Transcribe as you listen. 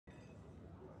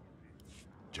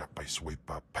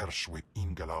Japaiswipa perswip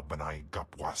ingalabanay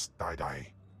gapwas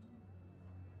dayday.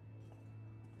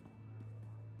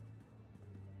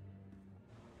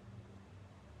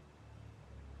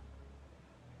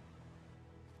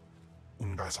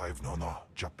 Ungasayv nono,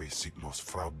 Jape sitlos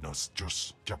fraudnos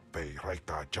jus, Jape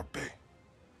raika Jape.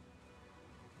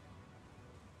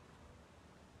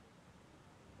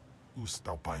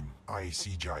 Ustaupaim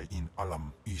ICJ in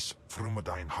alam is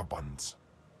frumadine habans.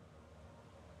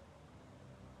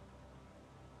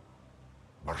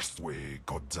 Barstwe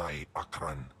godzai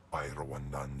akran,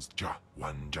 Pyrawandans ja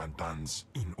wanjantans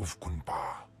in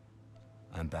ufkunpa.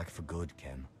 I'm back for good,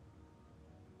 Khem.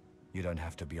 You don't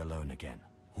have to be alone again.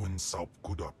 Hun saup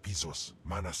kuda pisos,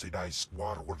 manasidais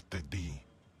warwarte di.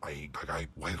 Ay gagay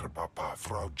wairbapa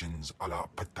fraujins ala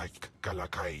pataik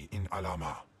galakay in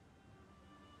alama.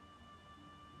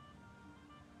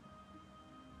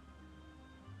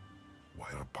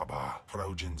 Wairbaba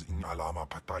fraujins in alama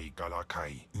patay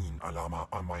galakay in alama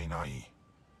amainay.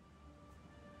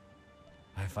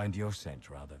 I find your scent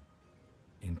rather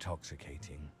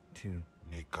intoxicating, too.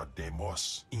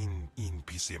 Nicodemus in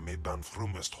pisemeban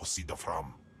frumest hosida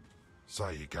fram.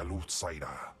 Sai galut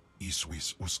saida,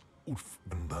 iswis us ulf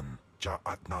bandan, ja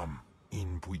atnam,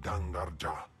 in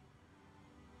puidangarja.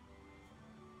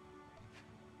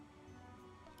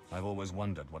 I've always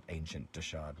wondered what ancient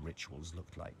Dashard rituals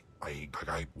looked like. Ay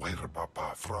gagay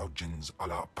wairbapa fraujins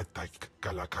ala pataik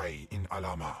galakay in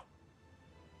alama.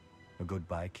 A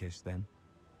goodbye kiss, then?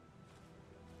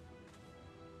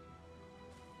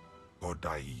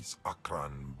 Godais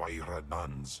akran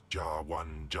bayradans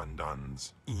jawan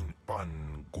jandans in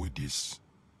pan guidis.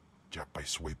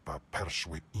 Japaiswipa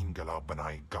perswip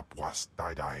ingalabanay gapwas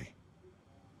dayday.